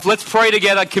Let's pray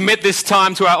together, commit this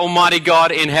time to our Almighty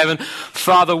God in heaven.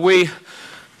 Father, we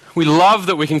love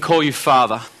that we can call you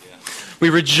Father. We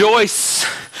rejoice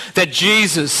that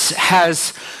Jesus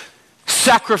has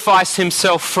sacrificed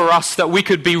himself for us that we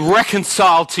could be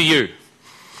reconciled to you.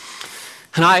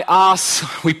 And I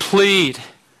ask, we plead,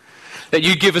 that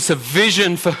you give us a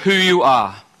vision for who you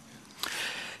are.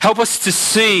 Help us to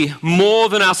see more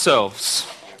than ourselves.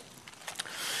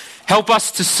 Help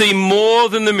us to see more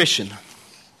than the mission.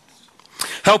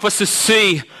 Help us to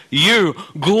see you,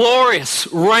 glorious,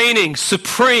 reigning,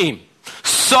 supreme,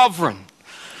 sovereign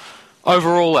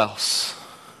over all else.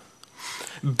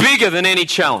 Bigger than any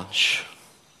challenge.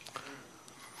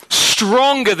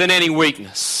 Stronger than any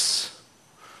weakness.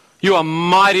 You are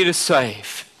mighty to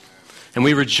save. And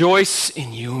we rejoice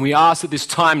in you, and we ask that this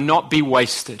time not be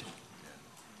wasted.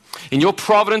 In your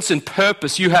providence and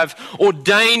purpose, you have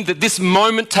ordained that this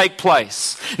moment take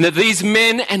place, and that these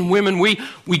men and women, we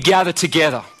gather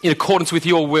together in accordance with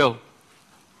your will.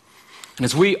 And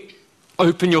as we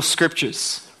open your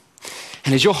scriptures,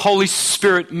 and as your Holy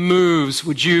Spirit moves,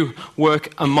 would you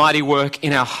work a mighty work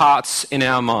in our hearts, in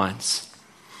our minds.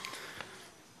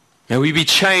 May we be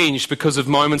changed because of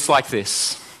moments like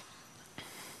this.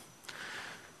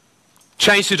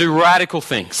 Changed to do radical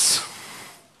things.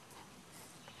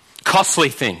 Costly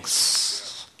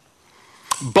things,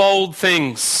 bold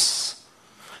things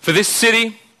for this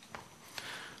city,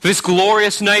 for this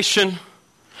glorious nation,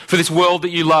 for this world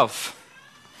that you love.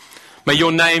 May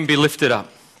your name be lifted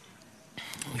up.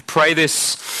 We pray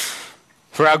this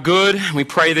for our good, we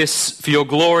pray this for your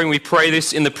glory, and we pray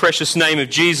this in the precious name of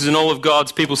Jesus, and all of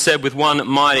God's people said with one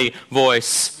mighty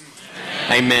voice,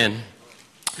 Amen.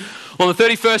 On the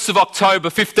 31st of October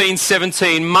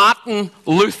 1517, Martin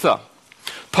Luther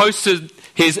posted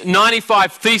his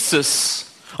 95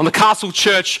 thesis on the castle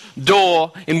church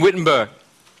door in Wittenberg.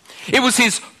 It was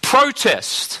his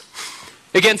protest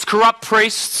against corrupt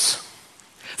priests,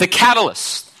 the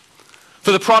catalyst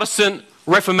for the Protestant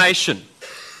Reformation.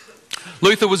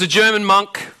 Luther was a German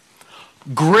monk,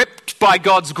 gripped by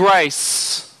God's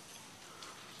grace,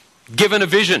 given a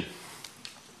vision.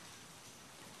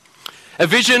 A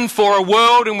vision for a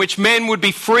world in which men would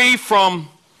be free from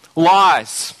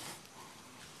lies.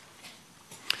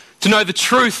 To know the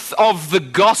truth of the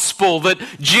gospel that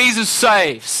Jesus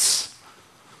saves.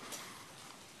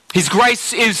 His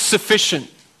grace is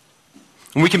sufficient,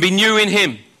 and we can be new in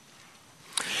him.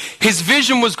 His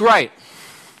vision was great.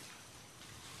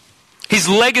 His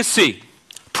legacy,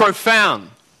 profound.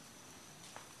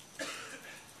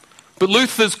 But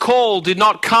Luther's call did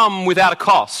not come without a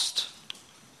cost.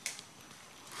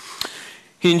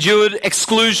 He endured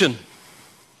exclusion,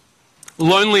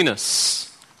 loneliness.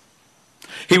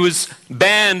 He was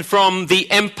banned from the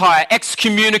empire,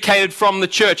 excommunicated from the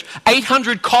church.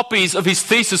 800 copies of his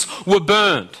thesis were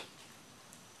burned.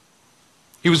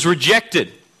 He was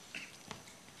rejected.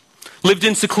 Lived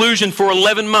in seclusion for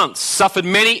 11 months. Suffered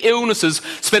many illnesses.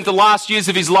 Spent the last years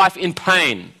of his life in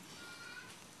pain.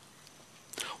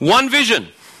 One vision.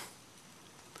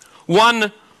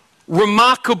 One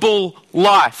remarkable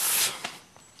life.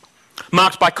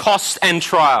 Marked by cost and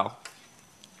trial.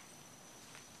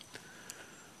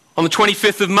 On the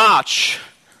 25th of March,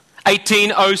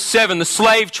 1807, the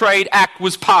Slave Trade Act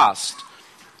was passed.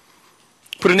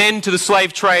 Put an end to the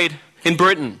slave trade in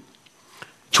Britain.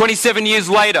 27 years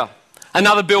later,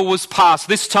 another bill was passed.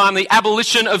 This time, the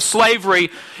abolition of slavery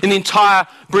in the entire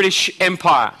British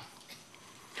Empire.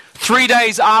 3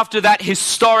 days after that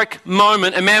historic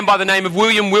moment, a man by the name of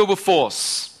William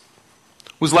Wilberforce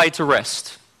was laid to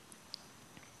rest.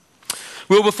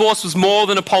 Wilberforce was more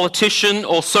than a politician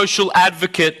or social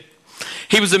advocate.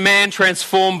 He was a man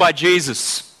transformed by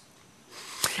Jesus.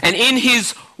 And in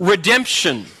his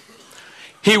redemption,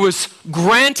 he was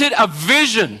granted a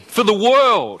vision for the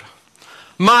world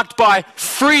marked by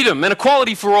freedom and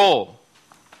equality for all.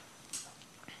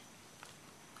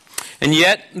 And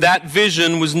yet, that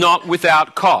vision was not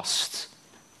without cost.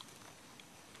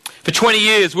 For 20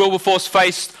 years, Wilberforce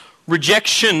faced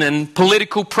rejection and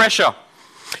political pressure.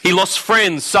 He lost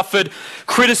friends, suffered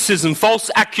criticism,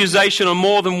 false accusation. On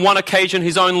more than one occasion,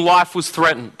 his own life was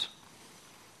threatened.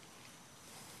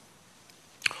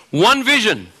 One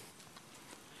vision,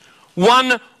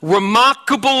 one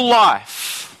remarkable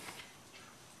life,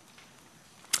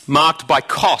 marked by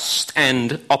cost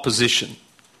and opposition.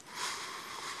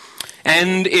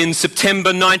 And in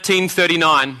September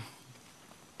 1939,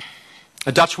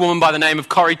 a Dutch woman by the name of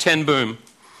Corrie ten Boom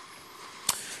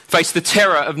faced the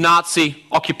terror of Nazi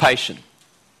occupation.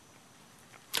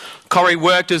 Corrie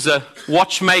worked as a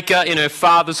watchmaker in her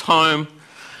father's home,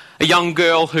 a young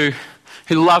girl who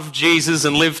loved Jesus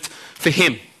and lived for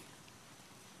him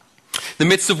In the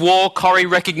midst of war, Corrie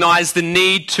recognized the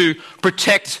need to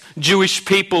protect Jewish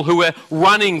people who were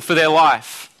running for their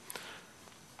life.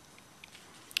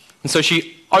 And so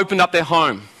she opened up their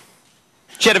home.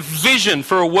 She had a vision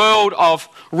for a world of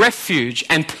refuge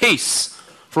and peace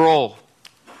for all.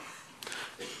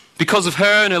 Because of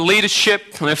her and her leadership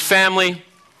and her family,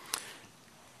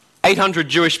 800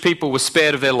 Jewish people were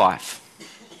spared of their life.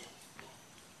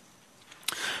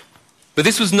 But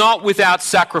this was not without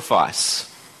sacrifice.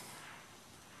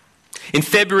 In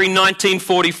February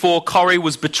 1944, Corrie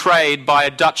was betrayed by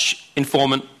a Dutch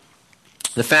informant.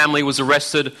 The family was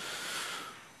arrested,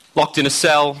 locked in a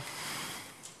cell,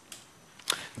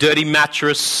 dirty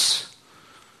mattress,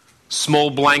 small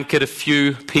blanket, a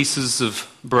few pieces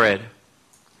of bread.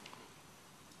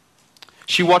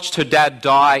 She watched her dad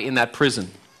die in that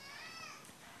prison.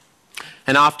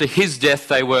 And after his death,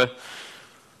 they were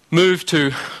moved to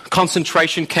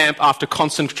concentration camp after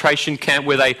concentration camp,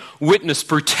 where they witnessed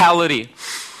brutality,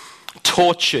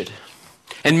 tortured,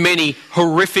 and many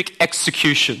horrific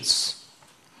executions.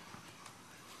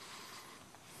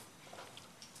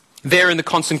 There in the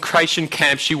concentration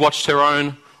camp, she watched her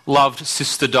own loved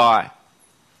sister die,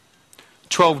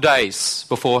 12 days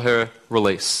before her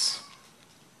release.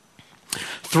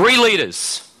 3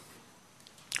 leaders,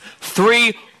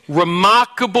 3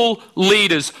 remarkable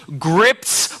leaders,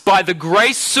 gripped by the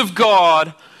grace of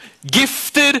God,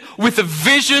 gifted with a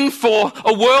vision for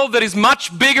a world that is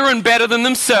much bigger and better than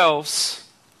themselves.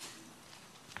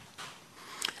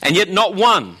 And yet not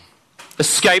one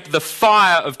escaped the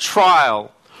fire of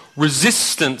trial,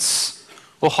 resistance,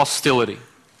 or hostility.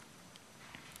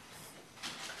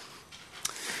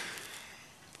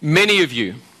 Many of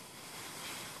you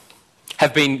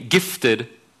have been gifted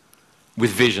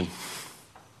with vision.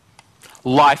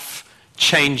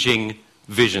 Life-changing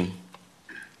vision.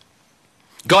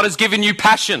 God has given you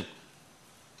passion.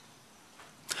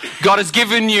 God has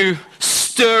given you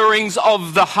stirrings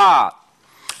of the heart,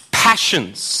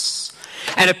 passions,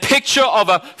 and a picture of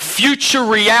a future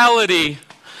reality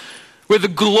where the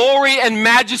glory and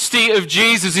majesty of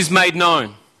Jesus is made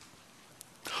known.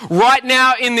 Right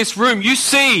now in this room, you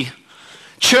see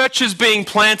churches being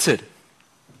planted,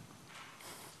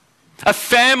 a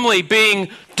family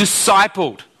being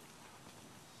discipled,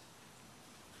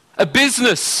 a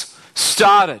business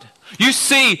started. You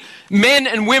see men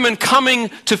and women coming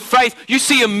to faith. You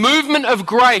see a movement of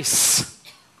grace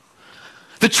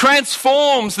that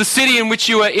transforms the city in which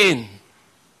you are in.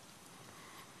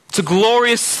 It's a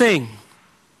glorious thing.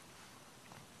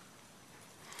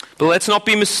 But let's not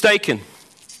be mistaken.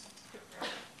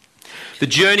 The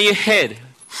journey ahead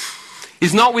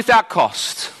is not without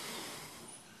cost.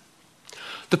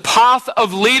 The path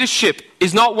of leadership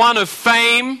is not one of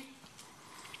fame,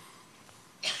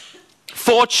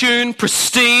 fortune,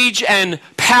 prestige, and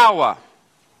power.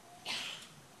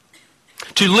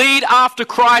 To lead after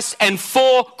Christ and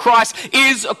for Christ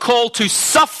is a call to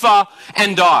suffer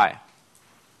and die.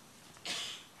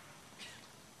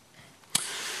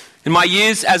 In my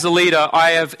years as a leader,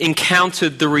 I have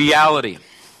encountered the reality.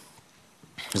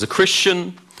 As a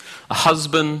Christian, a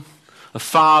husband, a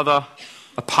father,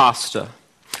 a pastor,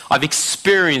 I've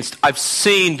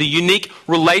seen the unique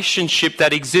relationship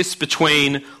that exists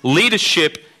between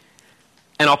leadership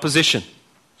and opposition.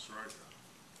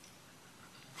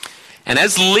 And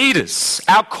as leaders,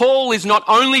 our call is not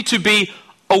only to be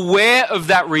aware of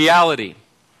that reality,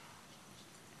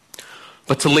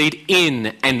 but to lead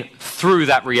in and through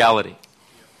that reality.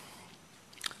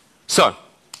 So,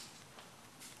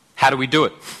 how do we do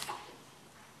it?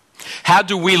 How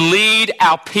do we lead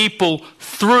our people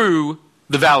through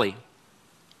the valley?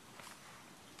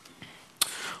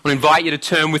 I want to invite you to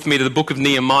turn with me to the book of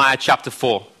Nehemiah, chapter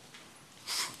 4.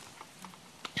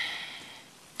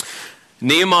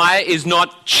 Nehemiah is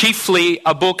not chiefly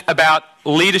a book about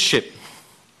leadership.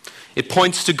 It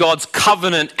points to God's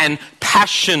covenant and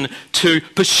passion to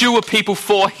pursue a people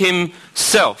for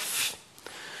himself.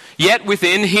 Yet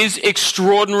within his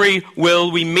extraordinary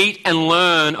will, we meet and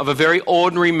learn of a very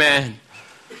ordinary man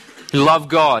who loved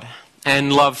God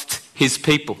and loved his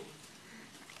people.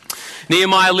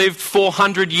 Nehemiah lived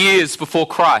 400 years before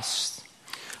Christ.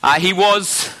 He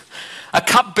was a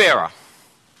cupbearer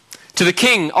to the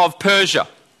king of Persia.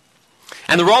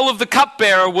 And the role of the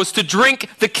cupbearer was to drink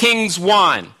the king's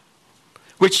wine,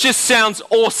 which just sounds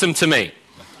awesome to me.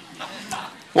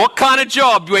 What kind of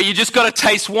job where you just got to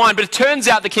taste wine? But it turns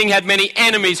out the king had many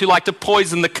enemies who like to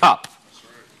poison the cup.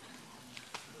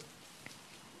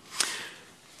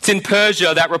 It's in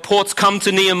Persia that reports come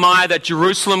to Nehemiah that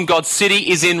Jerusalem, God's city,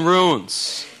 is in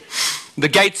ruins. The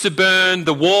gates are burned,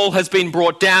 the wall has been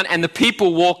brought down, and the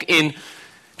people walk in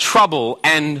trouble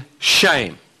and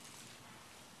shame.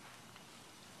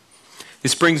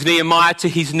 This brings Nehemiah to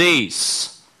his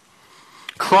knees,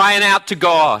 crying out to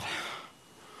God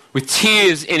with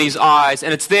tears in his eyes.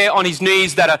 And it's there on his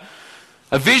knees that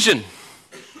a vision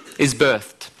is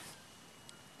birthed.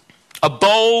 A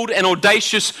bold and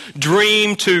audacious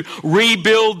dream to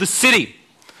rebuild the city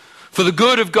for the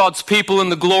good of God's people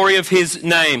and the glory of his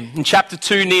name. In chapter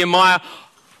 2, Nehemiah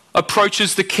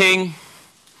approaches the king.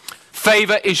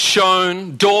 Favor is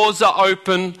shown, doors are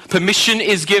open, permission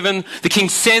is given. The king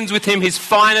sends with him his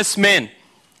finest men.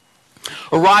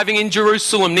 Arriving in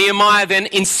Jerusalem, Nehemiah then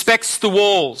inspects the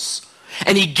walls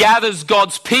and he gathers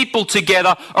God's people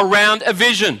together around a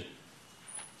vision.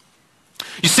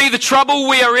 You see the trouble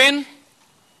we are in?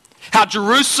 How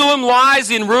Jerusalem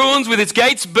lies in ruins with its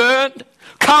gates burned?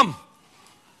 Come,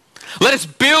 let us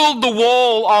build the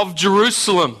wall of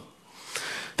Jerusalem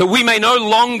that we may no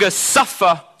longer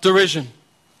suffer derision.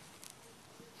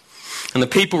 And the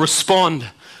people respond,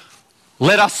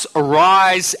 let us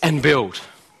arise and build.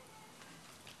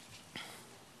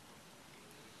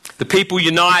 The people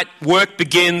unite, work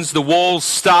begins, the walls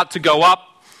start to go up.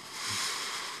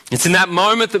 It's in that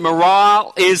moment that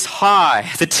morale is high.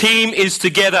 The team is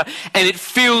together and it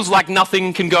feels like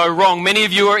nothing can go wrong. Many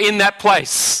of you are in that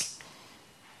place.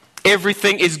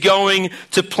 Everything is going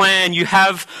to plan. You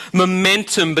have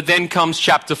momentum, but then comes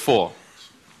chapter 4.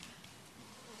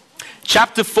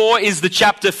 Chapter 4 is the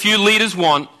chapter few leaders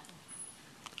want,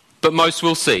 but most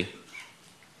will see.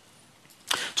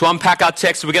 To unpack our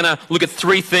text, we're going to look at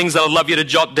 3 things that I'd love you to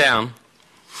jot down.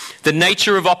 The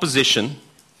nature of opposition,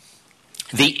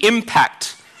 the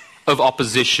impact of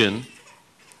opposition,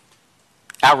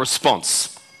 our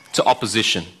response to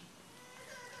opposition.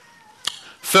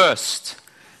 First,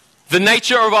 the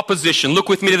nature of opposition. Look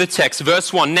with me to the text,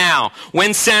 verse 1. Now,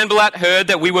 when Sanballat heard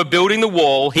that we were building the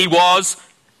wall, he was,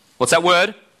 what's that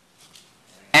word?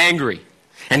 Angry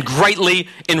and greatly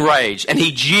enraged. And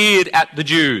he jeered at the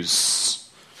Jews.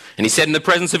 And he said in the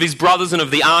presence of his brothers and of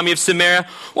the army of Samaria,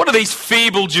 what are these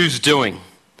feeble Jews doing?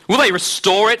 Will they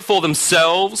restore it for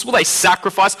themselves? Will they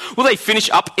sacrifice? Will they finish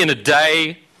up in a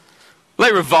day? Will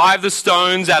they revive the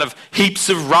stones out of heaps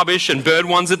of rubbish and burn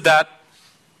ones at that?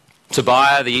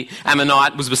 Tobiah the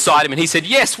Ammonite was beside him and he said,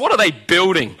 yes, what are they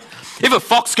building? If a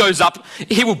fox goes up,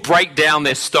 he will break down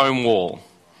their stone wall.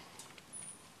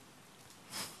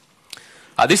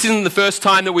 This isn't the first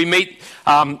time that we meet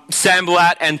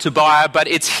Sanballat and Tobiah, but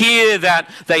it's here that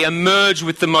they emerge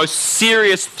with the most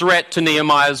serious threat to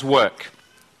Nehemiah's work.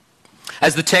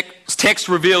 As the text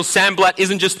reveals, Sanballat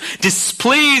isn't just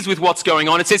displeased with what's going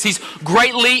on. It says he's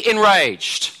greatly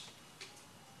enraged.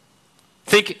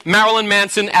 Think Marilyn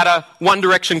Manson at a One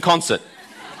Direction concert.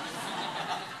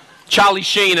 Charlie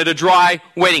Sheen at a dry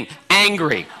wedding.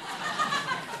 Angry.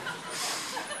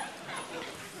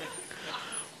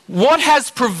 What has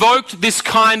provoked this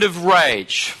kind of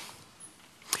rage?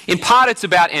 In part, it's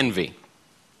about envy.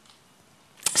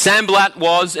 Sanballat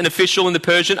was an official in the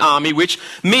Persian army, which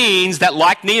means that,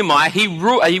 like Nehemiah, he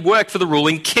worked for the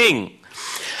ruling king.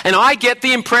 And I get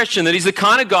the impression that he's the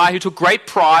kind of guy who took great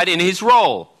pride in his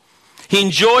role. He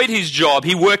enjoyed his job.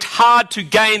 He worked hard to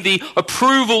gain the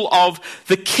approval of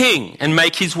the king and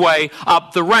make his way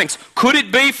up the ranks. Could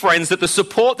it be, friends, that the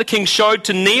support the king showed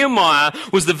to Nehemiah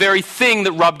was the very thing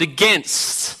that rubbed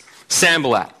against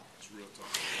Sanballat?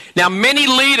 Now, many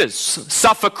leaders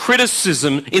suffer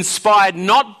criticism inspired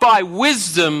not by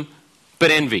wisdom, but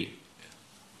envy.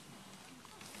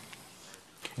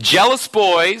 Jealous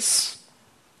boys,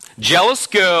 jealous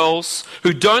girls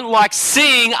who don't like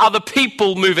seeing other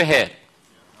people move ahead.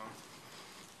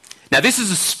 Now, this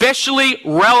is especially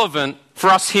relevant for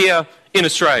us here in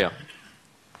Australia.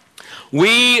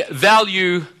 We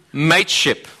value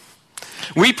mateship.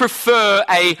 We prefer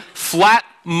a flat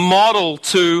model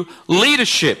to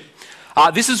leadership.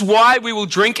 This is why we will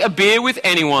drink a beer with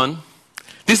anyone.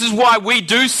 This is why we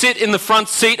do sit in the front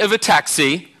seat of a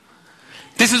taxi.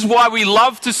 This is why we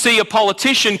love to see a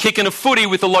politician kicking a footy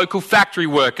with a local factory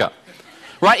worker.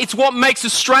 Right? It's what makes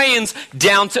Australians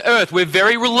down to earth. We're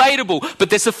very relatable.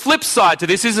 But there's a flip side to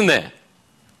this, isn't there?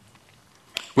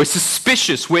 We're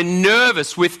suspicious. We're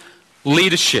nervous with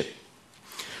leadership.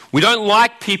 We don't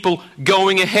like people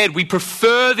going ahead. We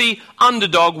prefer the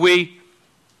underdog. We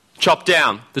chop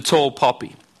down the tall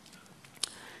poppy.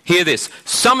 Hear this.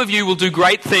 Some of you will do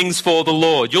great things for the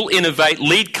Lord. You'll innovate,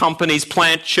 lead companies,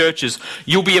 plant churches.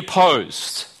 You'll be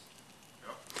opposed.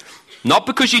 Not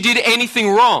because you did anything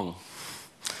wrong,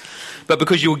 but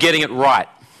because you were getting it right.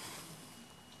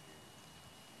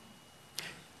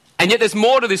 And yet there's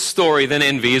more to this story than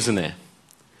envy, isn't there?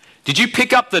 Did you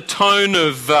pick up the tone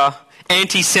of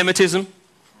anti-Semitism?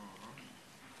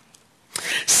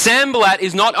 Sanballat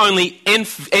is not only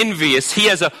envious, he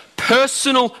has a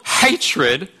personal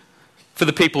hatred for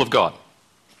the people of God.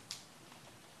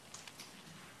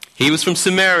 He was from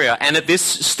Samaria, and at this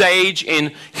stage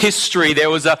in history,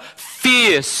 there was a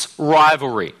fierce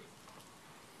rivalry,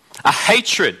 a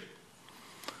hatred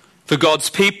for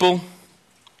God's people,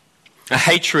 a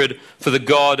hatred for the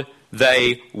God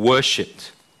they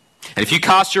worshipped. And if you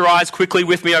cast your eyes quickly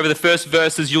with me over the first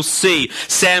verses, you'll see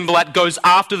Sanballat goes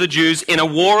after the Jews in a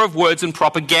war of words and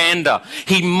propaganda.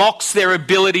 He mocks their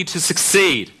ability to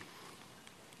succeed.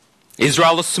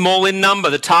 Israel is small in number,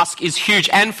 the task is huge,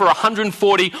 and for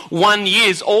 141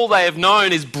 years all they have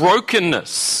known is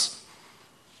brokenness.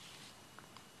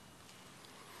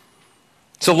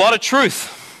 It's a lot of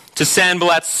truth to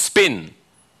Sanballat's spin,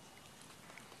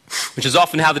 which is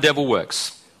often how the devil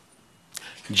works.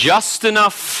 Just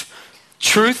enough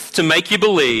truth to make you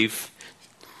believe,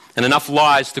 and enough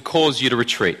lies to cause you to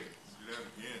retreat.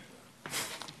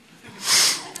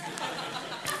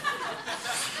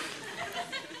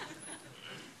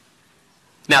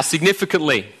 Now,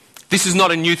 significantly, this is not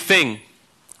a new thing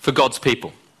for God's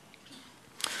people.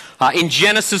 In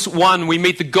Genesis 1, we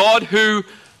meet the God who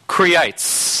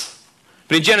creates.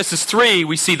 But in Genesis 3,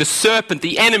 we see the serpent,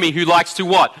 the enemy who likes to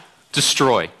what?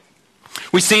 Destroy.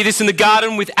 We see this in the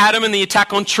garden with Adam and the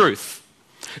attack on truth.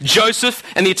 Joseph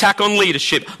and the attack on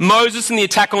leadership. Moses and the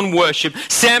attack on worship.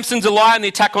 Samson, Delilah and the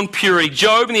attack on purity.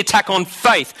 Job and the attack on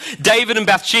faith. David and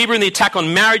Bathsheba and the attack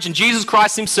on marriage. And Jesus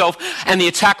Christ himself and the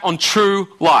attack on true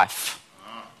life.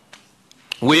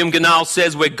 William Gannell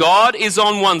says, where God is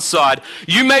on one side,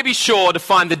 you may be sure to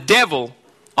find the devil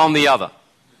on the other.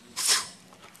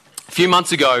 A few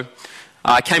months ago,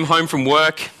 I came home from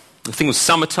work. I think it was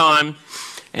summertime.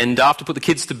 And after I put the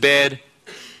kids to bed,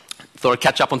 thought I'd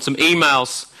catch up on some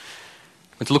emails.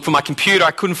 Went to look for my computer. I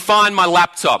couldn't find my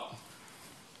laptop.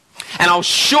 And I was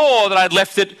sure that I'd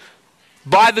left it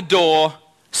by the door.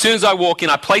 As soon as I walk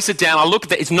in, I place it down. I look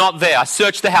at it. It's not there. I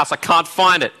search the house. I can't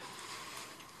find it.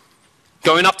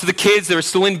 Going up to the kids. They're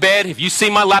still in bed. Have you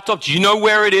seen my laptop? Do you know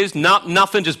where it is? No,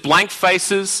 nothing. Just blank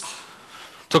faces.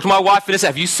 Talk to my wife, Vanessa.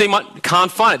 Have you seen my...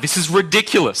 Can't find it. This is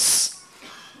ridiculous.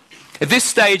 At this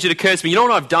stage, it occurs to me, you know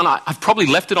what I've done? I've probably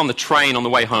left it on the train on the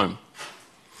way home.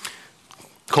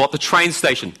 Call up the train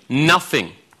station.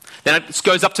 Nothing. Then it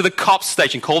goes up to the cops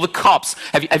station. Call the cops.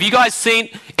 Have you guys seen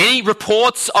any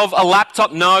reports of a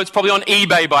laptop? No, it's probably on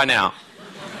eBay by now.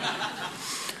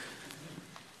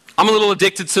 I'm a little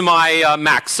addicted to my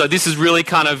Mac, so this is really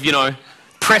kind of,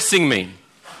 pressing me.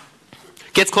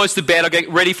 Gets close to bed. I get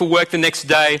ready for work the next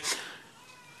day.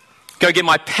 Go get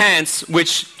my pants,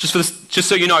 which, just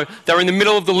so you know, they were in the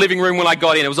middle of the living room when I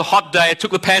got in. It was a hot day. I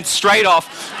took the pants straight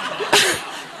off.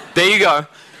 There you go.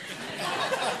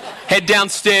 Head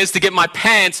downstairs to get my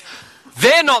pants.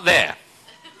 They're not there.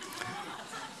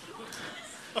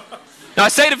 Now I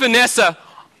say to Vanessa,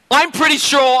 I'm pretty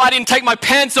sure I didn't take my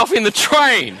pants off in the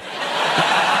train.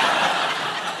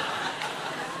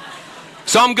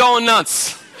 So I'm going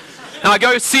nuts. And I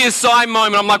go CSI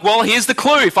moment. I'm like, well, here's the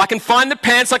clue. If I can find the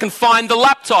pants, I can find the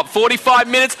laptop. 45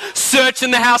 minutes,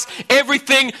 searching the house,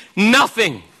 everything,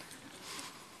 nothing.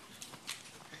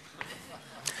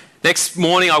 Next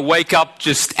morning, I wake up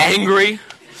just angry,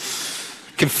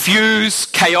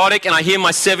 confused, chaotic, and I hear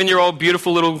my 7-year-old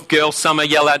beautiful little girl, Summer,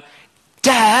 yell out,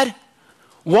 Dad,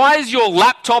 why is your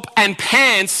laptop and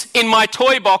pants in my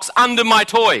toy box under my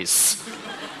toys?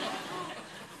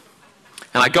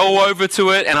 And I go over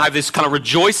to it, and I have this kind of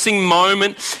rejoicing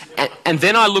moment. And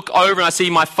then I look over, and I see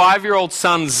my 5-year-old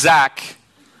son, Zach,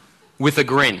 with a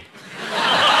grin.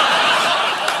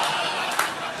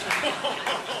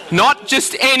 Not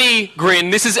just any grin.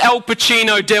 This is Al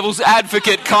Pacino, devil's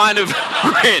advocate kind of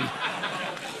grin.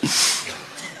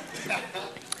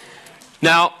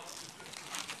 Now,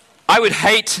 I would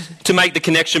hate to make the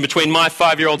connection between my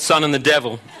 5-year-old son and the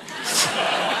devil.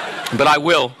 But I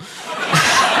will.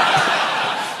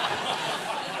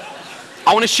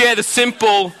 I want to share the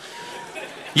simple,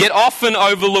 yet often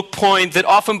overlooked point that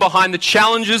often behind the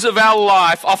challenges of our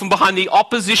life, often behind the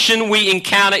opposition we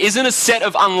encounter, isn't a set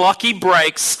of unlucky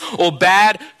breaks or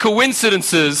bad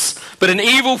coincidences, but an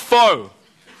evil foe,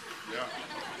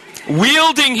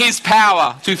 wielding his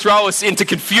power to throw us into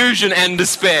confusion and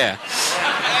despair.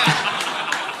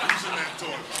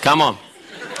 Come on.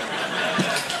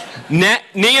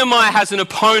 Nehemiah has an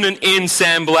opponent in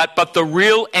Sanballat, but the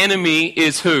real enemy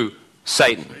is who?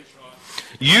 Satan.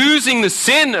 Using the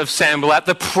sin of Sanballat,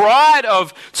 the pride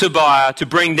of Tobiah, to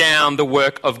bring down the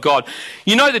work of God.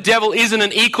 You know, the devil isn't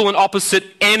an equal and opposite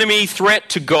enemy threat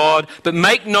to God, but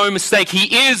make no mistake,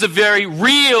 he is a very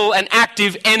real and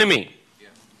active enemy.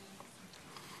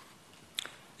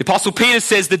 The Apostle Peter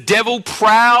says the devil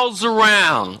prowls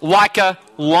around like a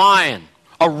lion,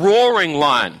 a roaring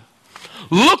lion,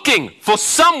 looking for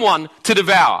someone to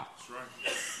devour.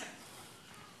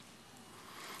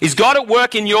 Is God at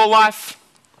work in your life?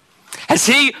 Has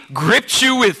He gripped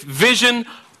you with vision?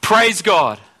 Praise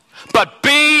God. But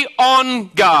be on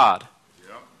guard.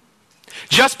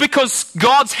 Just because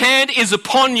God's hand is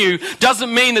upon you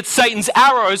doesn't mean that Satan's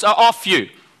arrows are off you.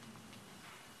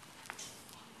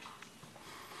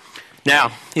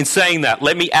 Now, in saying that,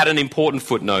 let me add an important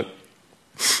footnote.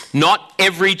 Not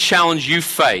every challenge you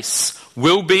face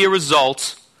will be a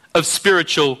result of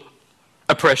spiritual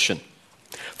oppression.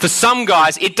 For some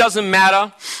guys, it doesn't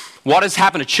matter what has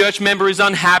happened. A church member is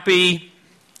unhappy,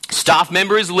 staff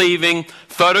member is leaving,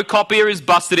 photocopier is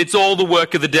busted. It's all the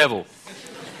work of the devil.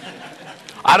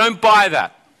 I don't buy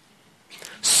that.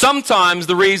 Sometimes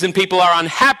the reason people are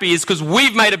unhappy is because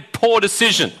we've made a poor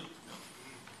decision.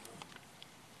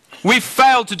 We've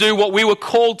failed to do what we were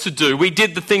called to do. We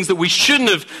did the things that we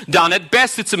shouldn't have done. At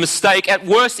best, it's a mistake. At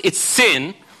worst, it's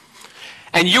sin.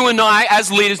 And you and I,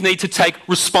 as leaders, need to take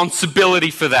responsibility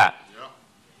for that.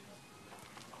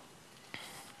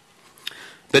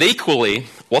 But equally,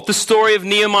 what the story of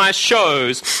Nehemiah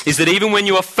shows is that even when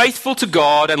you are faithful to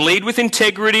God and lead with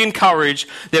integrity and courage,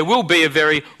 there will be a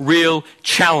very real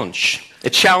challenge. A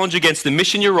challenge against the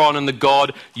mission you're on and the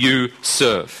God you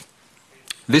serve.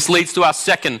 This leads to our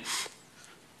second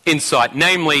insight,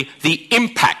 namely the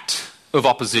impact of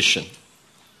opposition.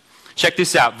 Check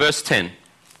this out, verse 10.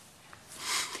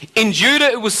 In Judah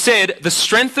it was said, the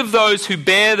strength of those who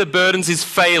bear the burdens is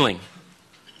failing.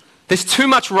 There's too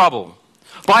much rubble.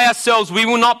 By ourselves we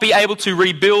will not be able to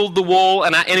rebuild the wall,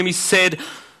 and our enemies said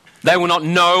they will not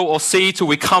know or see till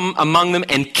we come among them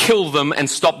and kill them and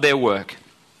stop their work.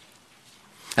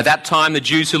 At that time, the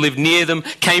Jews who lived near them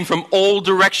came from all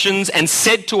directions and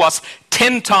said to us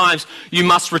 10 times, you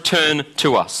must return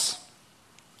to us.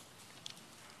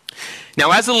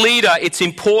 Now, as a leader, it's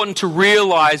important to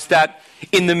realize that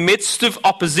in the midst of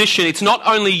opposition, it's not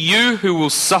only you who will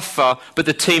suffer, but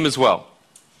the team as well.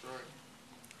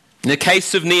 In the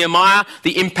case of Nehemiah,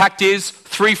 the impact is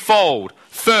threefold.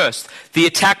 First, the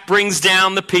attack brings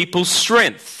down the people's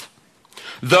strength.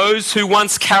 Those who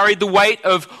once carried the weight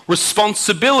of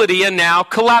responsibility are now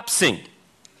collapsing.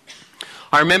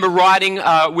 I remember riding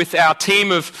with our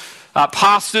team of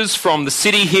pastors from the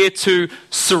city here to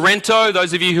Sorrento.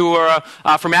 Those of you who are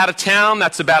from out of town,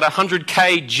 that's about a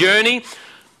 100k journey.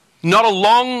 Not a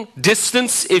long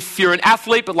distance if you're an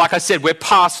athlete, but like I said, we're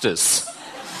pastors.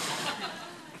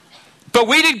 But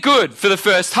we did good for the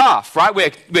first half, right?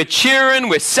 We're cheering,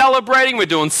 we're celebrating, we're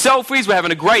doing selfies, we're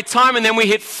having a great time, and then we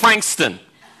hit Frankston.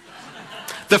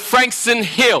 The Frankston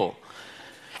Hill.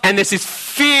 And there's this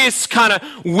fierce kind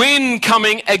of wind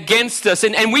coming against us.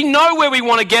 And we know where we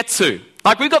want to get to.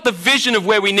 Like, we've got the vision of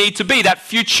where we need to be, that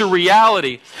future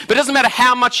reality. But it doesn't matter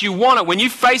how much you want it. When you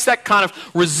face that kind of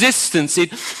resistance,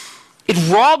 it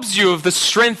robs you of the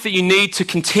strength that you need to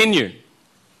continue.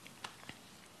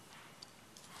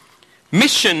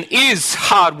 Mission is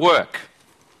hard work.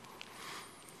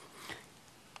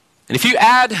 And if you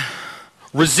add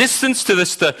resistance to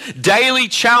this, the daily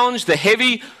challenge, the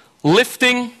heavy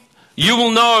lifting, you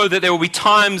will know that there will be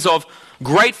times of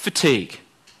great fatigue.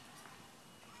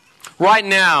 Right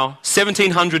now,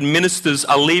 1,700 ministers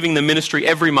are leaving the ministry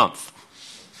every month.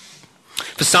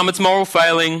 For some, it's moral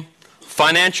failing,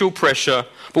 financial pressure,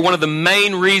 but one of the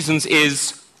main reasons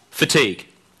is fatigue.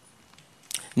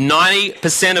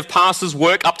 90% of pastors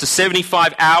work up to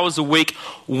 75 hours a week.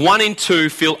 1 in 2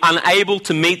 feel unable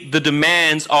to meet the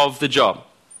demands of the job.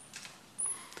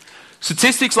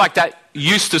 Statistics like that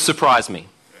used to surprise me.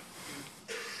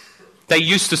 They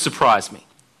used to surprise me.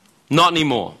 Not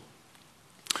anymore.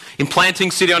 In planting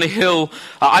City on a Hill,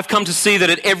 I've come to see that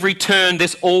at every turn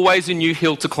there's always a new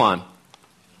hill to climb.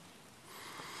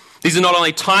 These are not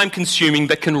only time-consuming,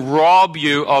 but can rob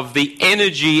you of the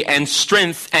energy and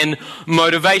strength and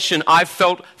motivation. I've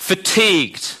felt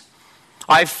fatigued.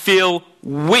 I feel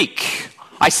weak.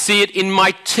 I see it in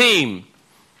my team.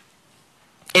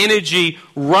 Energy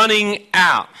running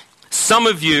out. Some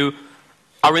of you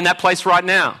are in that place right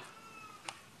now.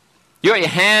 You got your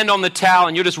hand on the towel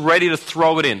and you're just ready to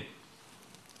throw it in.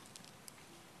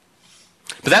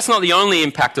 But that's not the only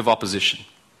impact of opposition.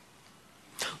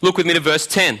 Look with me to verse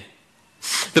 10.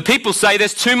 The people say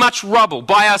there's too much rubble.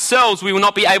 By ourselves we will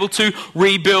not be able to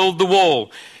rebuild the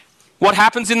wall. What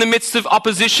happens in the midst of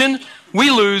opposition? We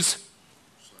lose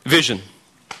vision.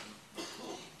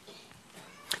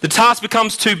 The task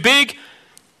becomes too big.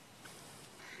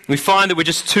 We find that we're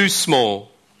just too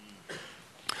small. I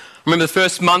remember the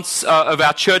first months of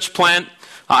our church plant,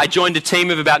 I joined a team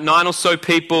of about 9 or so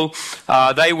people.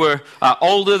 They were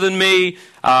older than me.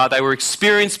 They were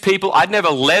experienced people. I'd never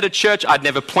led a church. I'd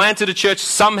never planted a church.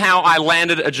 Somehow I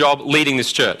landed a job leading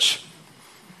this church.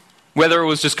 Whether it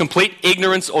was just complete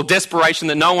ignorance or desperation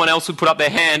that no one else would put up their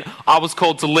hand, I was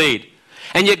called to lead.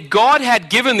 And yet God had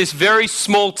given this very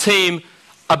small team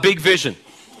a big vision.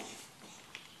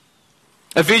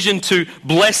 A vision to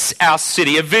bless our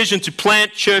city. A vision to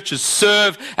plant churches,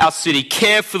 serve our city,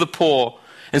 care for the poor,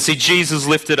 and see Jesus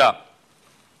lifted up.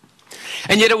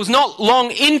 And yet it was not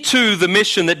long into the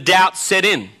mission that doubt set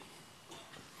in.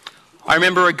 I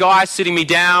remember a guy sitting me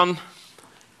down,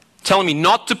 telling me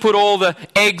not to put all the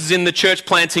eggs in the church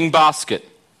planting basket.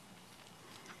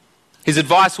 His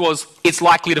advice was, it's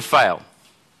likely to fail.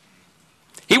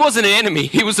 He wasn't an enemy,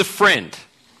 he was a friend.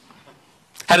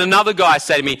 Had another guy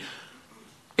say to me,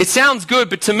 it sounds good,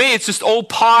 but to me it's just all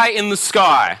pie in the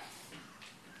sky.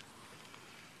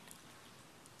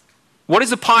 What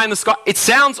is a pie in the sky? It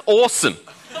sounds awesome.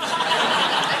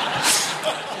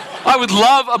 I would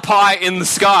love a pie in the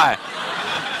sky.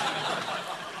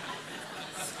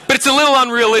 But it's a little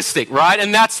unrealistic, right?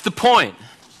 And that's the point.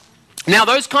 Now,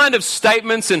 those kind of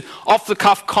statements and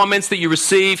off-the-cuff comments that you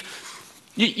receive,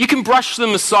 you can brush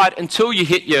them aside until you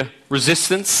hit your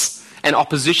resistance and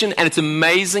opposition, and it's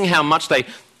amazing how much they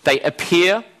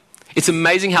appear. It's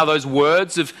amazing how those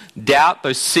words of doubt,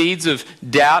 those seeds of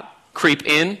doubt creep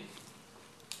in.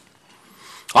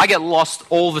 I get lost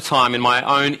all the time in my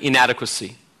own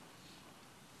inadequacy.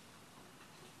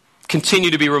 Continue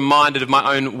to be reminded of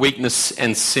my own weakness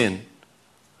and sin.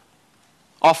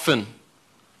 Often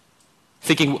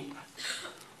thinking,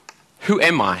 who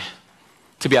am I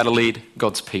to be able to lead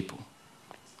God's people?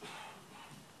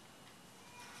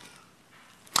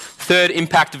 Third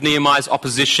impact of Nehemiah's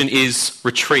opposition is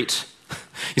retreat.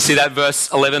 You see that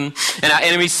verse 11? And our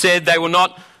enemies said they will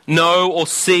not know or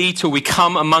see till we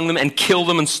come among them and kill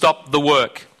them and stop the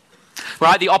work.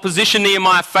 Right? The opposition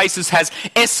Nehemiah faces has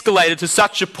escalated to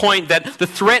such a point that the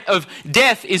threat of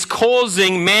death is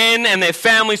causing men and their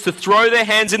families to throw their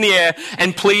hands in the air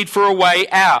and plead for a way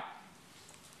out.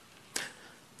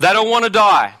 They don't want to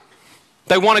die.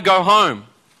 They want to go home.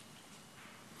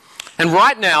 And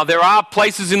right now, there are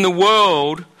places in the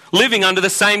world living under the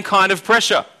same kind of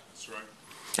pressure. That's right.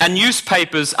 And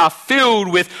newspapers are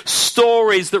filled with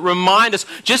stories that remind us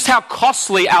just how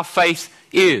costly our faith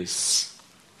is.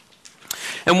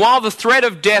 And while the threat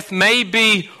of death may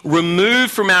be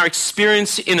removed from our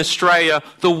experience in Australia,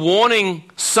 the warning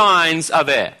signs are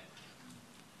there.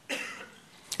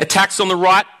 Attacks on the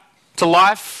right to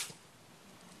life,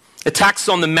 attacks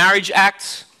on the Marriage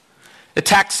Act,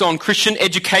 attacks on Christian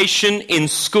education in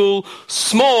school,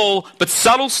 small but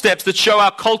subtle steps that show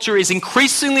our culture is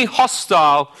increasingly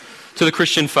hostile to the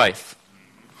Christian faith.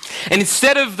 And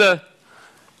instead of the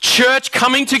church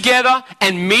coming together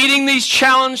and meeting these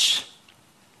challenges,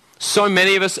 so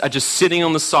many of us are just sitting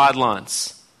on the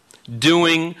sidelines,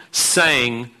 doing,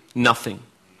 saying nothing.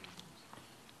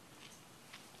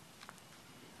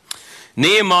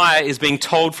 Nehemiah is being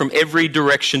told from every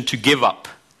direction to give up.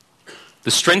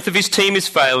 The strength of his team is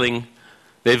failing.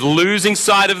 They're losing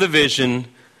sight of the vision.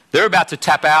 They're about to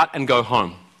tap out and go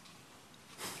home.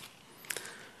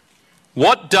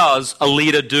 What does a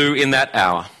leader do in that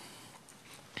hour?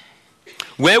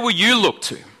 Where will you look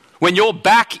to when your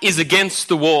back is against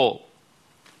the wall?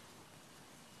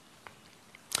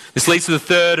 This leads to the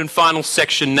third and final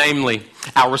section, namely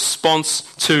our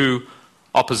response to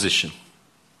opposition.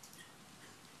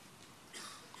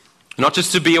 Not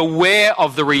just to be aware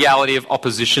of the reality of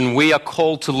opposition, we are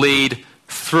called to lead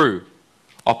through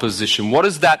opposition. What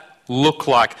does that look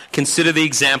like? Consider the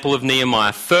example of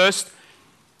Nehemiah. First,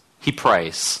 he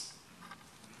prays.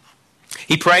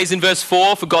 He prays in verse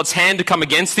 4 for God's hand to come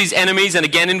against these enemies, and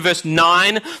again in verse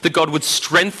 9 that God would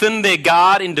strengthen their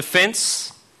guard in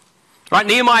defense. Right?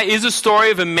 Nehemiah is a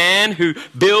story of a man who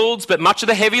builds, but much of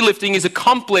the heavy lifting is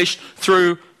accomplished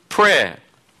through prayer.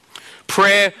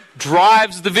 Prayer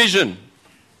drives the vision.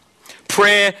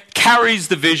 Prayer carries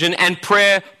the vision, and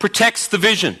prayer protects the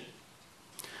vision.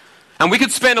 And we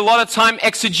could spend a lot of time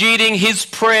exegeting his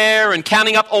prayer and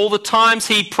counting up all the times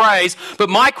he prays, but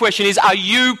my question is, are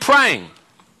you praying?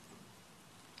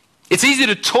 It's easy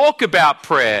to talk about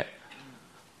prayer,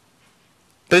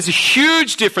 but there's a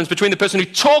huge difference between the person who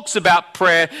talks about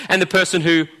prayer and the person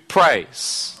who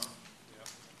prays.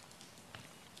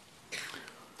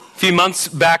 A few months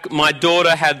back, my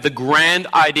daughter had the grand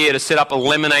idea to set up a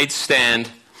lemonade stand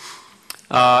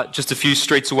just a few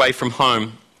streets away from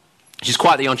home. She's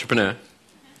quite the entrepreneur.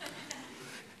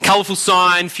 Colourful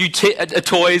sign, few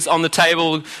toys on the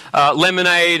table,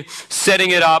 lemonade,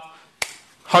 setting it up.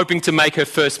 hoping to make her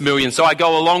first million. So I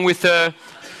go along with her,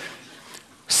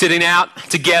 sitting out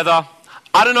together.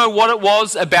 I don't know what it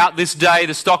was about this day.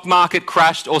 The stock market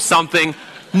crashed or something.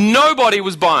 Nobody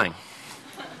was buying.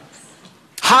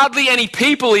 Hardly any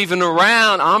people even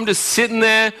around. I'm just sitting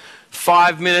there,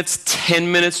 5 minutes, 10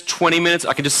 minutes, 20 minutes.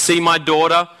 I can just see my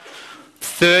daughter.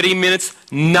 30 minutes,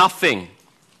 nothing.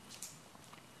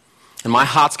 And my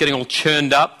heart's getting all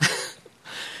churned up.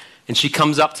 And she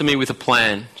comes up to me with a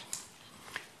plan.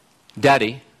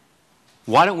 Daddy,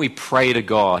 why don't we pray to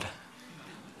God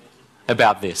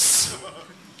about this?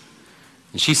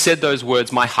 And she said those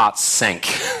words, my heart sank.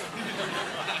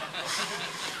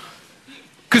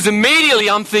 Because immediately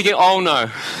I'm thinking, oh no,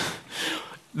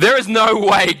 there is no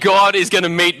way God is going to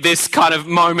meet this kind of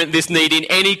moment, this need in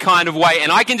any kind of way. And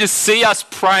I can just see us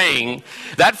praying,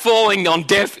 that falling on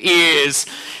deaf ears,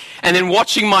 and then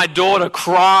watching my daughter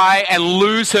cry and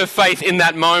lose her faith in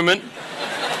that moment.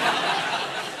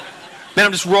 Then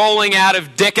I'm just rolling out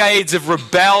of decades of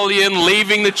rebellion,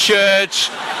 leaving the church,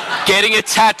 getting a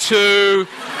tattoo,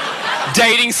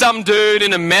 dating some dude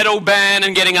in a metal band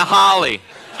and getting a Harley.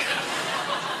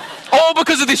 All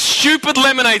because of this stupid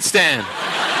lemonade stand.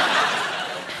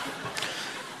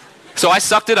 So I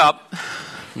sucked it up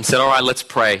and said, all right, let's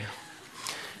pray.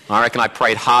 I reckon I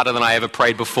prayed harder than I ever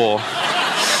prayed before.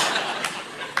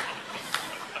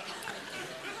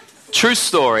 True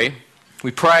story.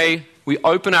 We pray, we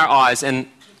open our eyes, and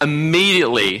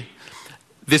immediately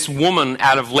this woman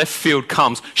out of left field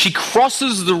comes. She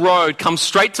crosses the road, comes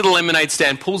straight to the lemonade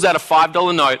stand, pulls out a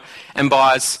 $5 note and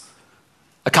buys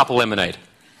a cup of lemonade.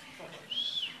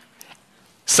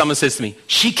 Someone says to me,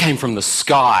 she came from the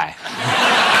sky.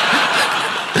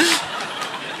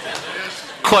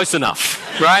 Close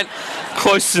enough, right?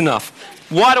 Close enough.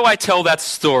 Why do I tell that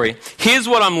story? Here's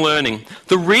what I'm learning.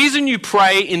 The reason you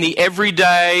pray in the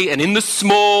everyday and in the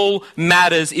small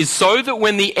matters is so that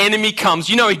when the enemy comes,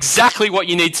 you know exactly what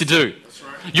you need to do. That's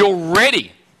right. You're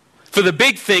ready for the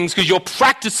big things because you're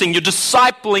practicing, you're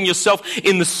discipling yourself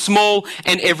in the small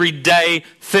and everyday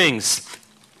things.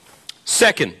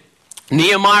 Second,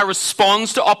 Nehemiah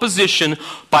responds to opposition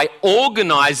by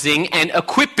organizing and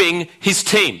equipping his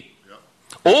team.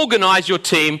 Organize your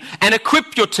team and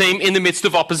equip your team in the midst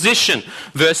of opposition.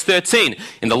 Verse 13,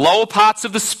 in the lower parts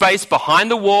of the space behind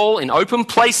the wall, in open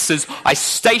places, I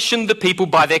stationed the people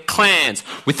by their clans,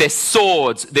 with their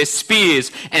swords, their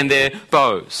spears, and their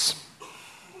bows.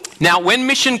 Now, when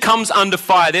mission comes under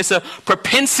fire, there's a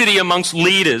propensity amongst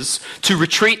leaders to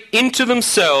retreat into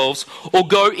themselves or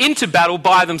go into battle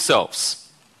by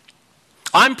themselves.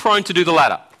 I'm prone to do the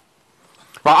latter.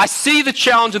 Right? I see the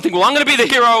challenge and think, well, I'm going to be the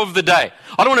hero of the day.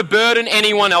 I don't want to burden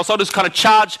anyone else. I'll just kind of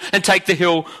charge and take the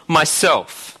hill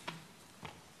myself.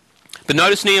 But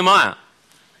notice Nehemiah.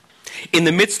 In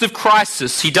the midst of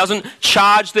crisis, he doesn't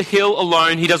charge the hill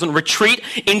alone. He doesn't retreat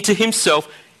into himself.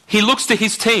 He looks to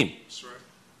his team.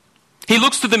 He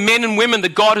looks to the men and women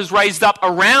that God has raised up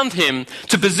around him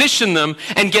to position them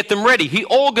and get them ready. He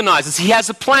organizes. He has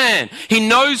a plan. He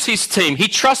knows his team. He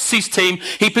trusts his team.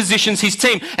 He positions his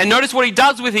team. And notice what he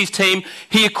does with his team.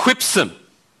 He equips them.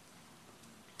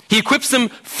 He equips them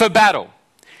for battle.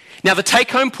 Now, the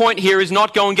take-home point here is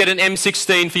not go and get an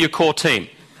M16 for your core team.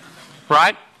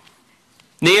 Right?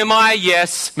 Nehemiah,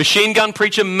 yes. Machine gun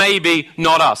preacher, maybe.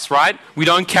 Not us, right? We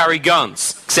don't carry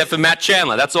guns. Except for Matt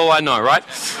Chandler. That's all I know, right?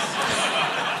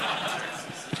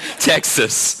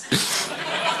 Texas.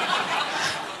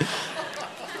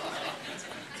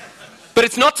 But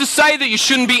it's not to say that you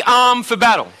shouldn't be armed for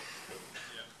battle.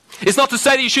 It's not to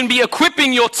say that you shouldn't be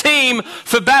equipping your team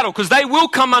for battle, because they will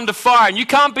come under fire and you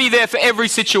can't be there for every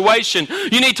situation.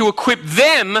 You need to equip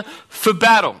them for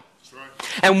battle. That's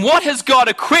right. And what has God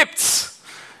equipped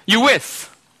you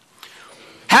with?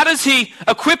 How does he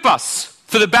equip us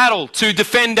for the battle to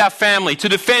defend our family, to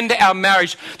defend our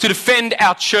marriage, to defend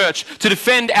our church, to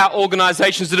defend our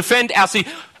organizations, to defend our city?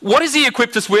 What has he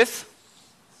equipped us with?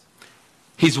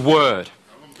 His word,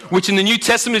 which in the New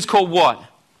Testament is called what?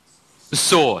 The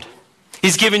sword.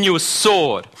 He's given you a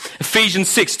sword. Ephesians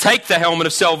 6, take the helmet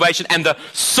of salvation and the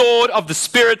sword of the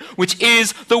Spirit, which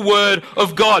is the word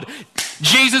of God.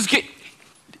 Jesus,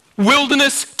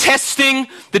 wilderness testing,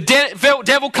 the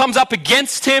devil comes up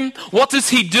against him. What does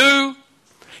he do?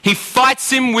 He fights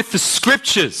him with the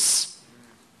scriptures.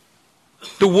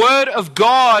 The word of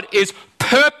God is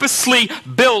purposely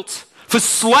built for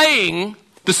slaying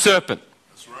the serpent.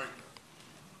 That's right.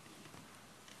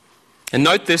 And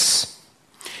note this,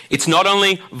 it's not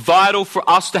only vital for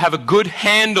us to have a good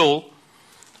handle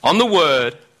on the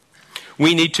word,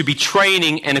 we need to be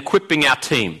training and equipping our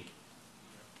team.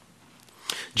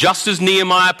 Just as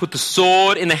Nehemiah put the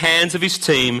sword in the hands of his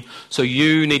team, so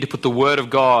you need to put the word of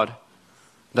God in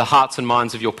the hearts and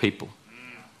minds of your people.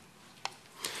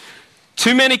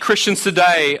 Too many Christians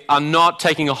today are not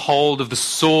taking a hold of the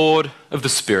sword of the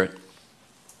Spirit.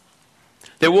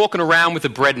 They're walking around with a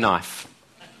bread knife.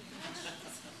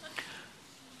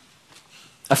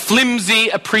 A flimsy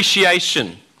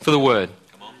appreciation for the word.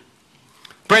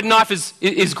 Bread knife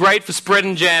is great for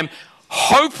spreading jam.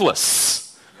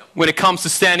 Hopeless when it comes to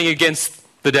standing against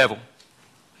the devil.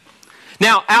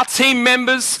 Now, our team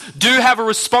members do have a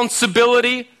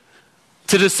responsibility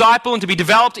to disciple and to be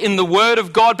developed in the Word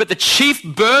of God, but the chief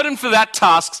burden for that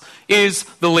task is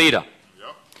the leader.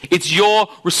 It's your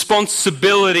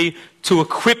responsibility to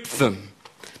equip them,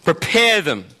 prepare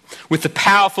them with the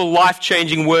powerful,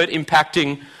 life-changing,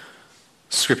 word-impacting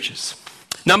scriptures.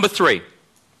 Number 3,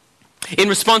 in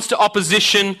response to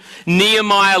opposition,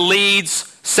 Nehemiah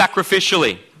leads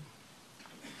sacrificially.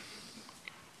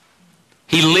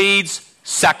 He leads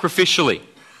sacrificially.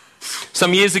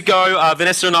 Some years ago,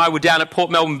 Vanessa and I were down at Port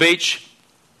Melbourne Beach,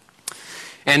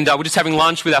 and we're just having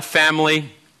lunch with our family,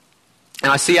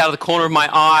 and I see out of the corner of my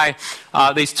eye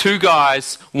these two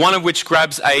guys, one of which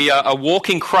grabs a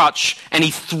walking crutch, and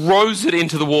he throws it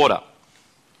into the water.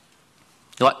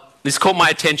 This caught my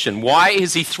attention. Why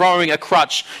is he throwing a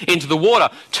crutch into the water?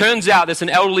 Turns out there's an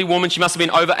elderly woman, she must have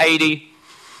been over 80.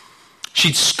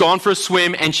 She'd gone for a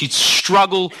swim and she'd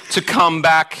struggled to come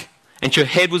back, and her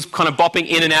head was kind of bopping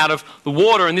in and out of the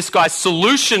water, and this guy's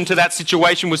solution to that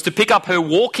situation was to pick up her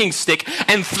walking stick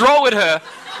and throw at her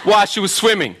while she was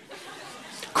swimming.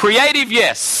 Creative,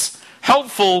 yes.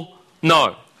 Helpful,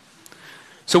 no.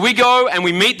 So we go and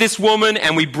we meet this woman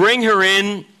and we bring her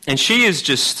in, and she is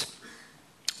just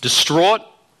distraught.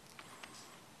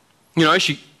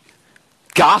 She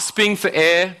gasping for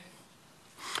air.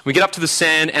 We get up to the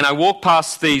sand and I walk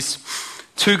past these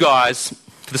two guys.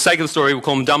 For the sake of the story, we'll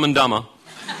call them Dumb and Dumber.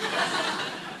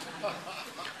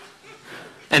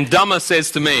 And Dumber says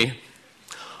to me,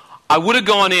 I would have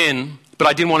gone in, but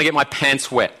I didn't want to get my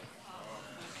pants wet.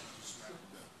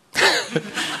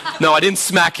 No, I didn't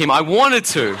smack him. I wanted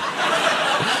to.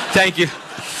 Thank you.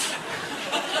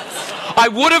 I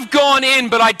would have gone in,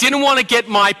 but I didn't want to get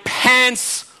my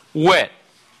pants wet.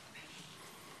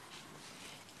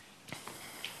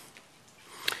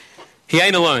 He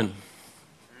ain't alone.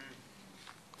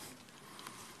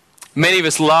 Many of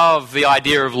us love the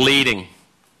idea of leading,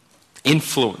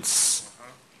 influence,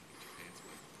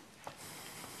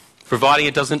 providing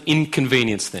it doesn't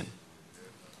inconvenience them.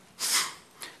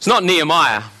 It's not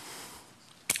Nehemiah.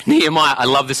 Nehemiah, I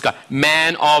love this guy.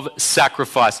 Man of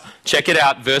sacrifice. Check it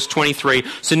out, verse 23.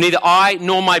 So neither I,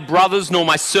 nor my brothers, nor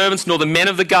my servants, nor the men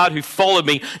of the guard who followed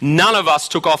me, none of us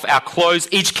took off our clothes.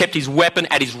 Each kept his weapon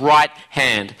at his right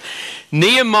hand.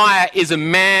 Nehemiah is a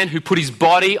man who put his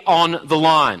body on the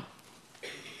line.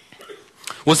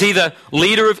 Was he the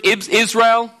leader of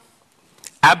Israel?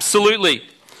 Absolutely.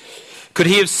 Could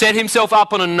he have set himself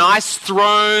up on a nice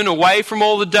throne away from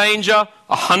all the danger?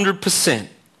 100%.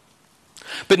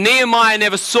 But Nehemiah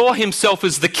never saw himself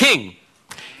as the king.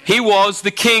 He was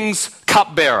the king's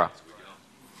cupbearer.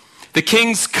 The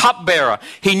king's cupbearer.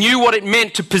 He knew what it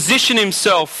meant to position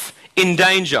himself in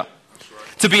danger.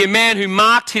 To be a man who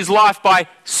marked his life by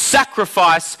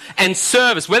sacrifice and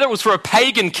service. Whether it was for a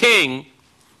pagan king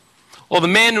or the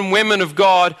men and women of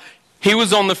God, he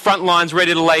was on the front lines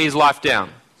ready to lay his life down.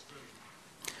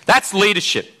 That's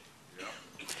leadership.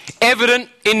 Evident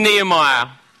in Nehemiah,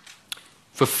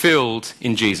 fulfilled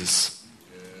in Jesus.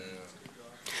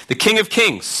 The King of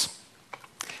Kings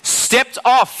stepped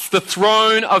off the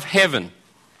throne of heaven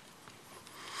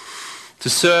to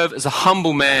serve as a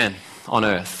humble man on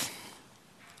earth.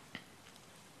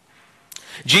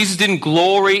 Jesus didn't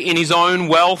glory in his own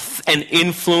wealth and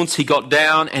influence. He got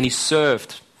down and he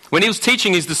served. When he was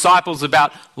teaching his disciples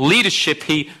about leadership,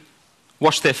 he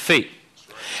washed their feet.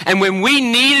 And when we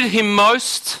needed him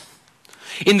most,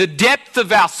 in the depth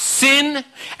of our sin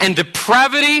and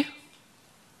depravity,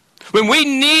 when we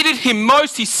needed him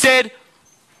most, he said,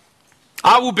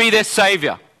 I will be their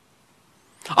savior.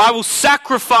 I will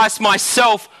sacrifice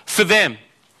myself for them.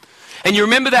 And you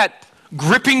remember that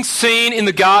gripping scene in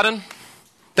the garden?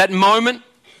 That moment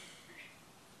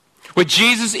where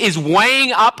Jesus is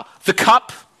weighing up the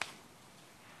cup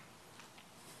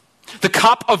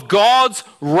of God's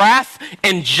wrath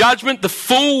and judgment, the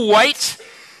full weight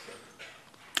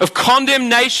of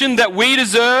condemnation that we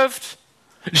deserved.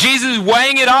 Jesus is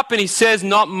weighing it up and he says,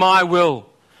 not my will,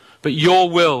 but your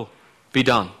will be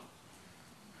done.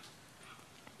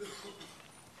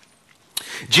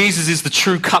 Jesus is the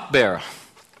true cupbearer,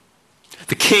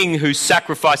 the king who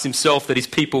sacrificed himself that his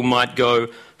people might go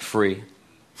free.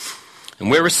 And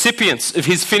we're recipients of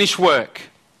his finished work.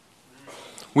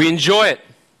 We enjoy it.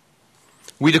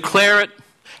 We declare it,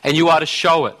 and you are to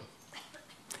show it.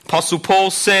 Apostle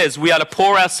Paul says we are to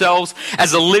pour ourselves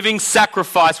as a living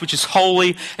sacrifice which is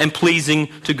holy and pleasing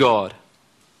to God.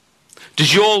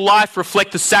 Does your life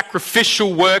reflect the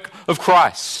sacrificial work of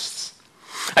Christ?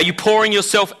 Are you pouring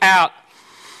yourself out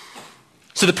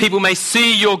so that people may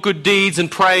see your good deeds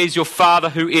and praise your Father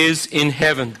who is in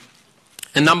heaven?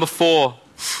 And number 4,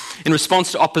 in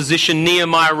response to opposition,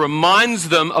 Nehemiah reminds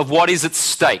them of what is at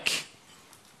stake.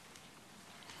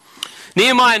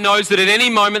 Nehemiah knows that at any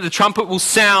moment the trumpet will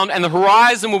sound and the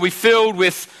horizon will be filled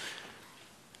with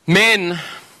men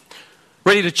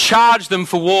ready to charge them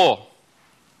for war.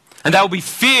 And they'll be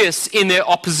fierce in their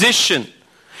opposition.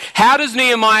 How does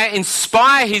Nehemiah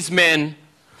inspire his men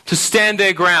to stand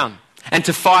their ground and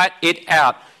to fight it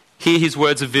out? Hear his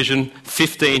words of vision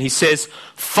 15. He says,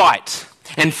 fight,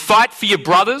 and fight for your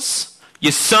brothers,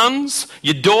 your sons,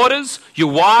 your daughters,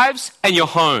 your wives, and your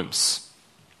homes.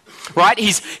 Right?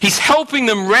 He's helping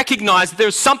them recognize that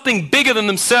there's something bigger than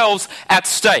themselves at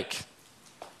stake.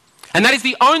 And that is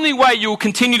the only way you will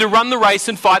continue to run the race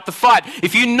and fight the fight.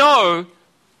 If you know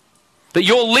that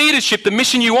your leadership, the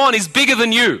mission you're on, is bigger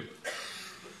than you.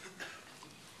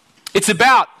 It's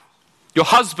about your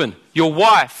husband, your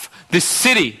wife, this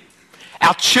city,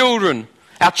 our children,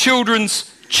 our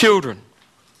children's children.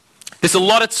 There's a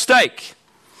lot at stake.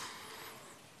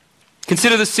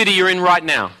 Consider the city you're in right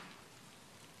now.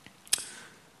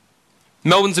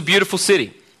 Melbourne's a beautiful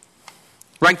city.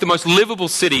 Ranked the most livable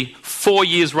city 4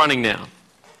 years running now.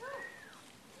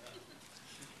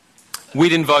 We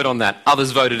didn't vote on that.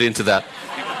 Others voted into that.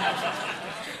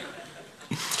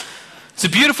 It's a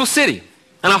beautiful city,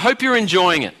 and I hope you're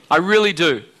enjoying it. I really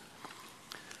do.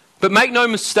 But make no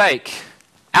mistake,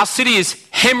 our city is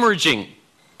hemorrhaging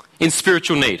in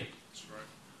spiritual need.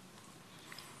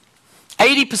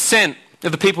 80%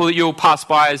 of the people that you'll pass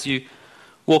by as you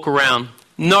walk around,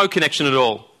 no connection at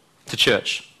all to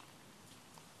church.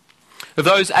 Of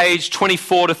those aged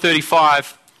 24 to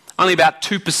 35, only about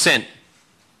 2%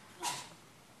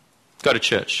 go to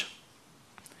church.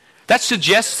 That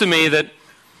suggests to me that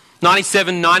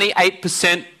 97,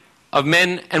 98% of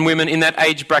men and women in that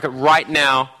age bracket right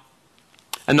now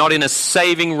are not in a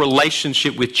saving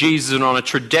relationship with Jesus and on a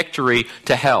trajectory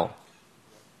to hell.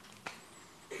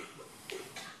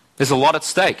 There's a lot at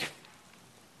stake.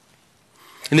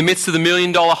 In the midst of the $1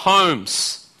 million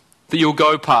homes that you'll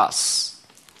go past,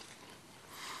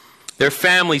 there are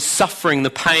families suffering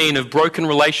the pain of broken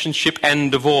relationship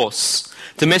and divorce.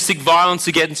 Domestic violence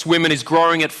against women is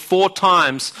growing at 4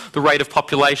 times the rate of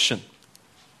population.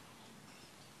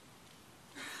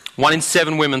 1 in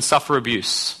 7 women suffer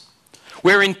abuse.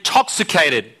 We're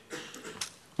intoxicated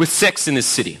with sex in this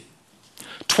city.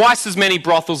 Twice as many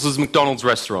brothels as McDonald's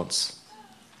restaurants.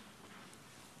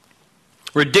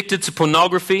 We're addicted to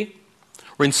pornography.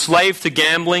 We're enslaved to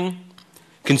gambling.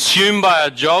 Consumed by our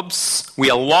jobs.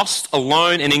 We are lost,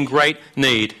 alone, and in great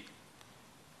need.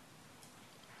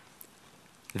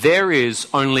 There is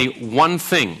only one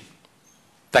thing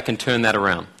that can turn that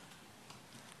around.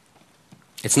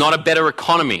 It's not a better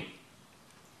economy.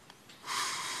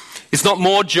 It's not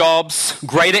more jobs,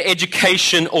 greater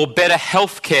education, or better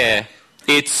health care.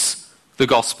 It's the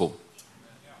gospel.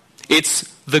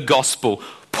 It's the gospel.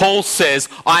 Paul says,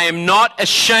 I am not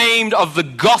ashamed of the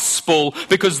gospel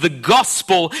because the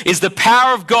gospel is the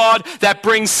power of God that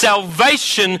brings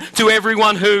salvation to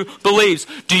everyone who believes.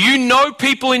 Do you know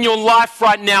people in your life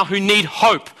right now who need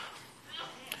hope?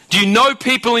 Do you know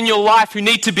people in your life who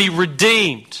need to be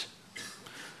redeemed?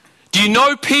 Do you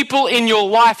know people in your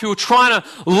life who are trying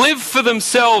to live for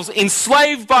themselves,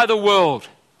 enslaved by the world?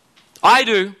 I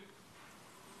do.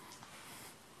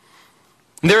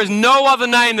 And there is no other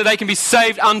name that they can be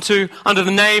saved unto under the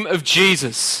name of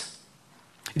Jesus.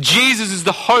 Jesus is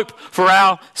the hope for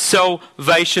our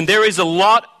salvation. There is a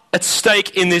lot at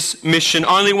stake in this mission.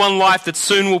 Only one life that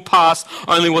soon will pass.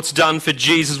 Only what's done for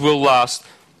Jesus will last.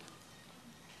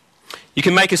 You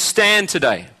can make a stand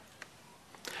today.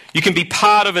 You can be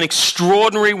part of an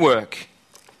extraordinary work.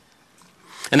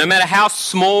 And no matter how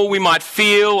small we might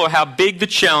feel or how big the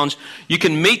challenge, you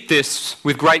can meet this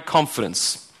with great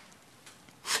confidence.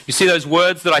 You see those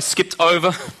words that I skipped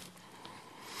over?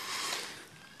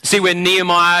 See where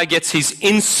Nehemiah gets his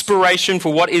inspiration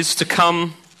for what is to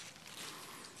come?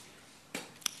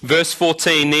 Verse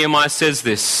 14, Nehemiah says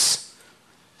this,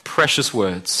 precious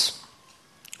words.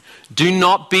 Do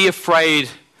not be afraid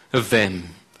of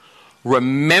them.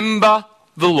 Remember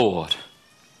the Lord,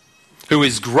 who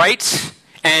is great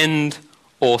and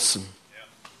awesome.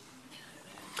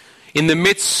 in the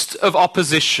midst of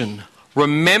opposition,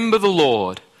 remember the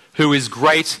Lord who is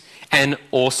great and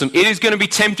awesome. It is going to be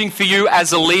tempting for you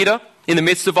as a leader in the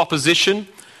midst of opposition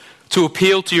to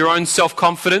appeal to your own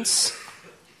self-confidence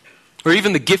or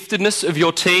even the giftedness of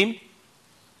your team.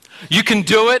 You can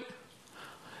do it.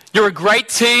 You're a great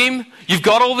team. You've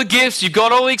got all the gifts. You've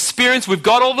got all the experience. We've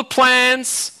got all the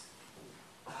plans.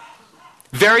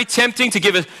 Very tempting to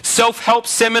give a self-help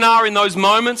seminar in those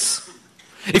moments.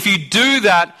 If you do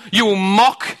that, you will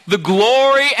mock the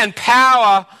glory and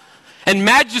power and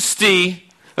majesty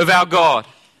of our God.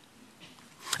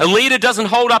 A leader doesn't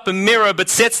hold up a mirror but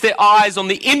sets their eyes on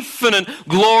the infinite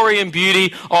glory and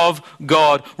beauty of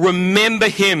God. Remember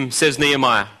him, says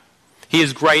Nehemiah. He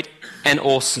is great and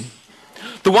awesome.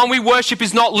 The one we worship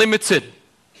is not limited.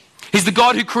 He's the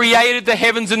God who created the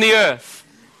heavens and the earth.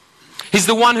 He's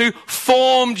the one who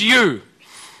formed you.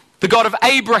 The God of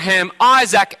Abraham,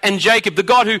 Isaac, and Jacob. The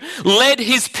God who led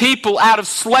his people out of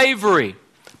slavery,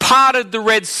 parted the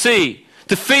Red Sea,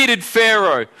 defeated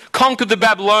Pharaoh, conquered the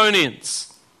Babylonians.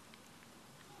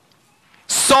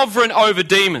 Sovereign over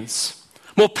demons,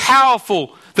 more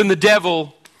powerful than the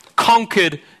devil,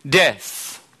 conquered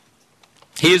death.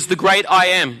 He is the great I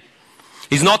am.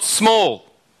 He's not small.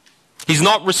 He's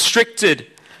not restricted.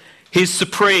 He's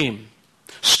supreme.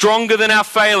 Stronger than our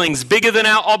failings, bigger than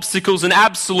our obstacles, and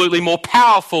absolutely more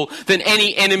powerful than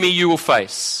any enemy you will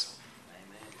face.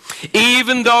 Amen.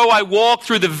 Even though I walk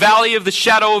through the valley of the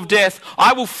shadow of death,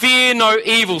 I will fear no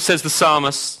evil, says the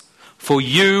psalmist, for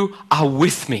you are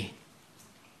with me.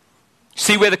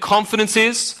 See where the confidence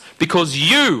is? Because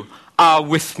you are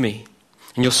with me.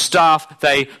 And your staff,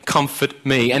 they comfort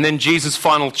me. And then Jesus'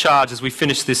 final charge as we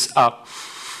finish this up.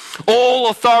 All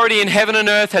authority in heaven and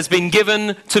earth has been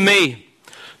given to me.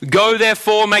 Go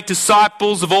therefore, make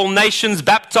disciples of all nations,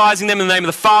 baptizing them in the name of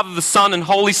the Father, the Son, and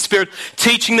Holy Spirit,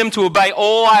 teaching them to obey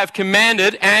all I have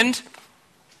commanded, and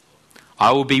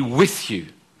I will be with you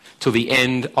till the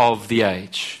end of the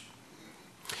age.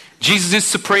 Jesus is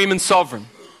supreme and sovereign.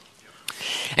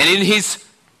 And in his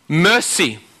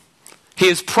mercy, he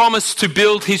has promised to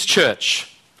build his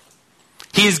church.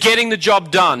 He is getting the job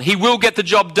done. He will get the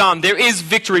job done. There is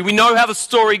victory. We know how the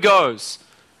story goes.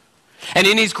 And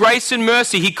in his grace and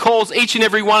mercy, he calls each and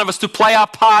every one of us to play our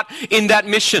part in that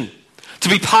mission, to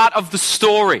be part of the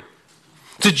story,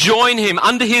 to join him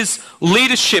under his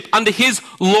leadership, under his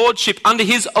lordship, under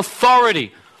his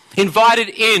authority, invited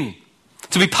in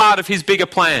to be part of his bigger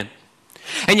plan.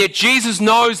 And yet Jesus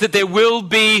knows that there will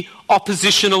be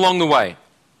opposition along the way.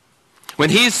 When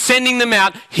he is sending them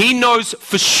out, he knows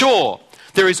for sure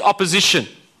there is opposition.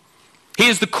 He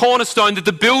is the cornerstone that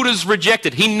the builders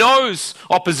rejected. He knows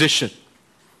opposition.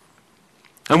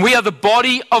 And we are the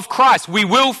body of Christ. We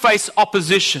will face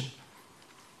opposition.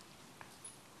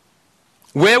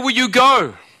 Where will you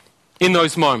go in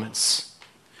those moments?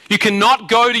 You cannot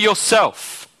go to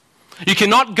yourself. You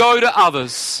cannot go to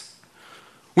others.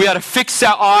 We are to fix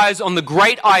our eyes on the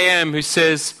great I am who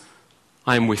says,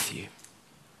 I am with you.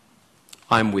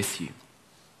 I am with you.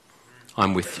 I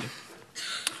am with you.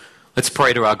 Let's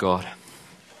pray to our God.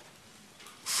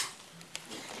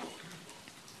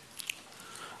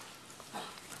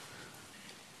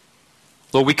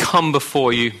 Lord, we come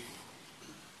before you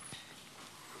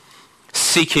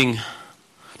seeking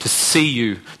to see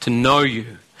you, to know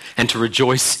you, and to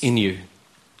rejoice in you.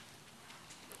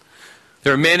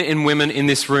 There are men and women in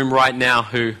this room right now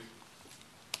who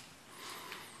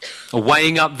are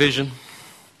weighing up vision,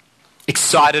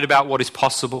 excited about what is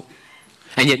possible,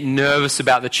 and yet nervous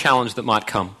about the challenge that might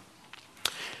come.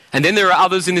 And then there are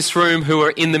others in this room who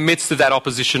are in the midst of that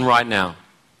opposition right now.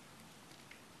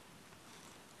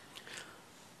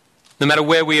 No matter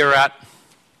where we are at,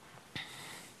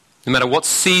 no matter what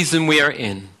season we are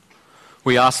in,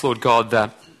 we ask, Lord God,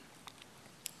 that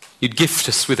you'd gift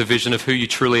us with a vision of who you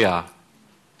truly are.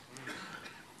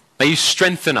 May you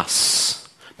strengthen us.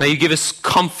 May you give us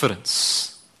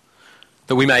confidence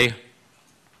that we may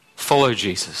follow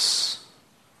Jesus,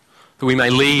 that we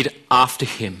may lead after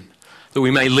him, that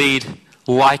we may lead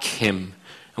like him,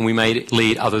 and we may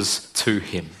lead others to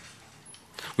him.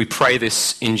 We pray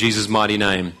this in Jesus' mighty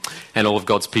name. And all of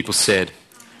God's people said,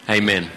 Amen.